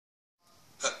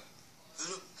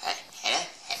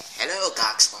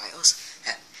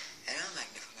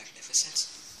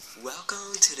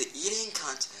going to the eating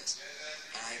contest,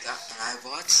 and I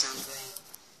bought something.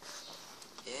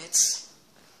 It's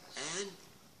an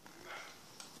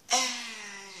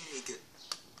egg.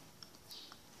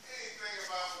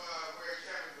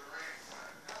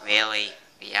 Really?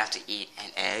 We have to eat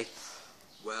an egg?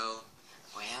 Well,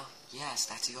 yes,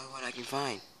 that's the only one I can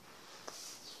find.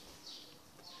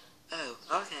 Oh,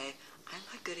 okay. I'm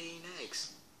not good at eating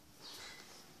eggs.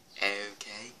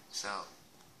 Okay, so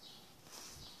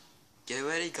get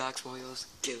ready, Gox Royals.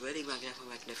 Get ready,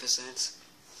 Magnificence.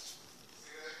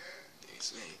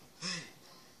 3,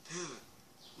 2,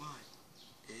 1.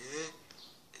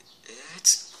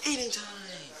 It's eating time.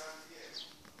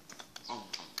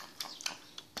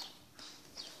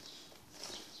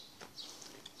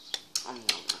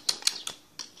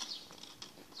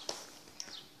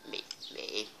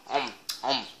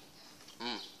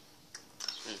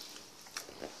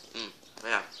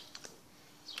 Yeah.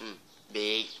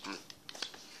 Big.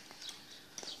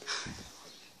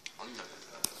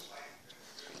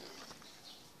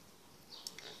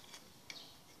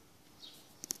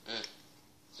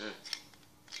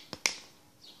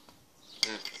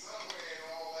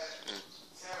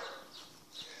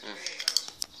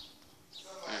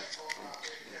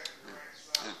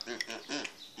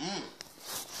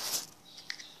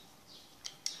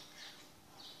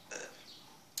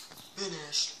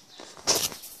 Finish.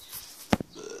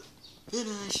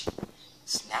 Finish.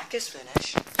 Snack is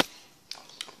finished.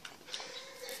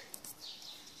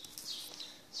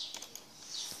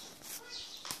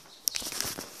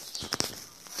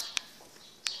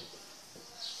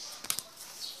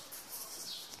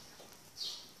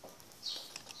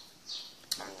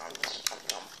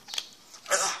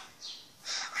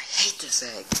 I hate this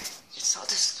egg. It's so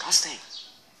disgusting.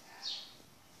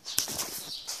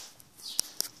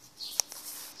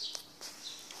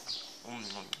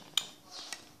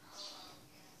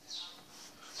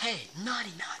 Hey,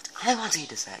 naughty nut. I want to eat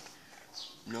this egg.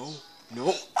 No,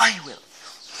 I will.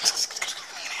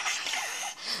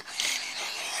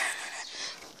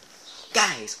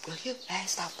 Guys, will you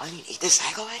stop letting me eat this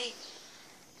egg already?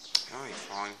 Alright,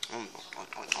 fine. There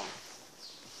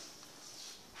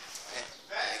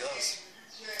it goes.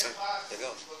 There it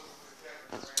goes.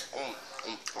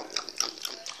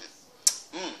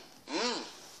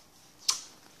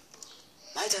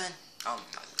 My turn.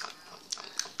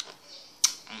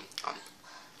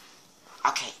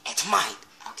 Okay, it's mine.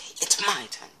 Okay, it's my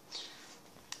turn.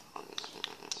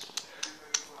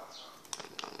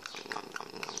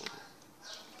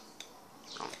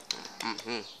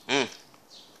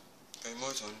 Hey,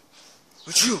 my turn.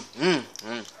 What's you?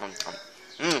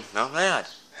 Not bad.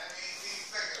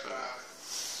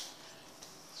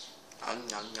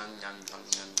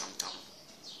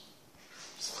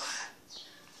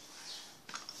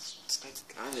 It's like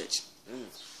garbage.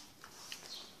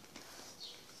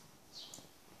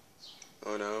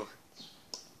 Oh no.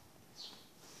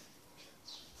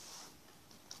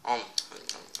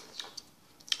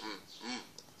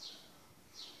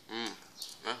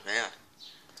 Not bad.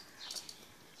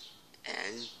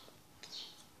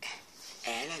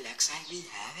 And it looks like we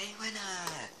have a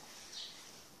winner.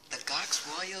 The Gox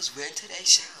Royals win today's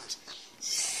challenge.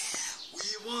 Yeah, we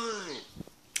won.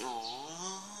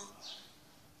 Aww.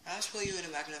 As for you in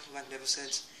the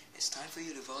Magnificence, it's time for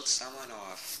you to vote someone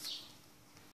off.